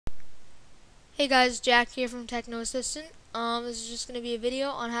Hey guys, Jack here from Techno Assistant. This is just going to be a video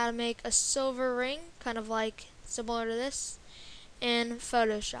on how to make a silver ring, kind of like similar to this, in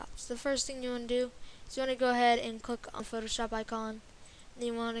Photoshop. So the first thing you want to do is you want to go ahead and click on the Photoshop icon. Then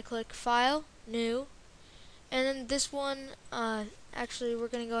you want to click File, New, and then this one, actually we're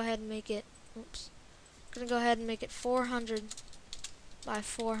going to go ahead and make it, we're going to go ahead and make it 400 by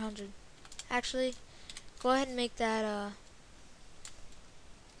 400. Actually, go ahead and make that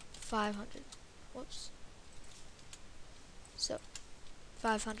 500. Whoops. So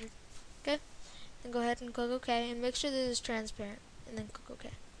 500. Okay. Then go ahead and click OK, and make sure that it's transparent, and then click OK.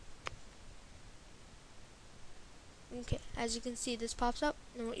 Okay, as you can see, this pops up,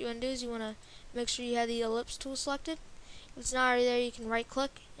 and what you want to do is you want to make sure you have the ellipse tool selected. If it's not already there, you can right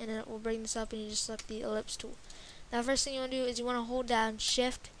click, and it will bring this up, and you just select the ellipse tool. Now, first thing you want to do is you want to hold down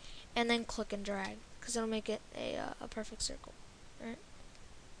Shift, and then click and drag, because it'll make it a perfect circle. Alright.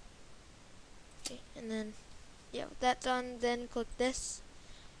 Okay, and then, yeah, with that done, then click this.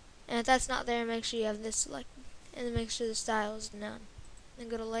 And if that's not there, make sure you have this selected. And then make sure the style is none. Then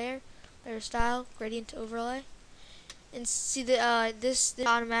go to Layer, Layer Style, Gradient Overlay. And see that this didn't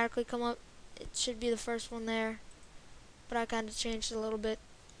automatically come up. It should be the first one there. But I kind of changed it a little bit.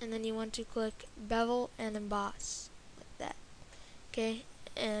 And then you want to click Bevel and Emboss. Like that. Okay,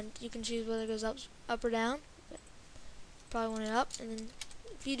 and you can choose whether it goes up or down. But probably want it up. And then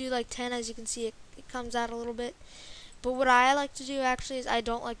if you do like 10, as you can see, it comes out a little bit. But what I like to do actually is I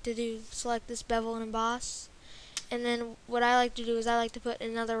don't like to select this bevel and emboss. And then what I like to do is I like to put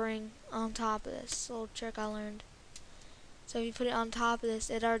another ring on top of this. Little trick I learned. So if you put it on top of this,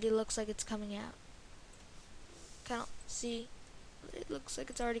 it already looks like it's coming out. Kind of see, it looks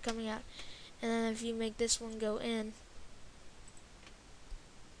like it's already coming out. And then if you make this one go in,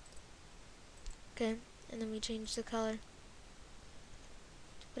 okay, and then we change the color,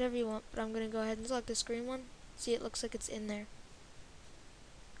 whatever you want. But I'm gonna go ahead and select this green one. See, it looks like it's in there.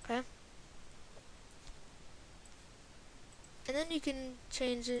 Okay. And then you can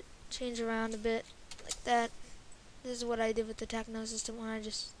change around a bit like that. This is what I did with the Techno system when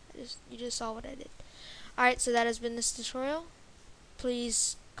you just saw what I did. Alright, so that has been this tutorial.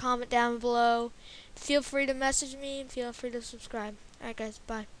 Please comment down below. Feel free to message me. Feel free to subscribe. Alright guys,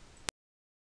 bye.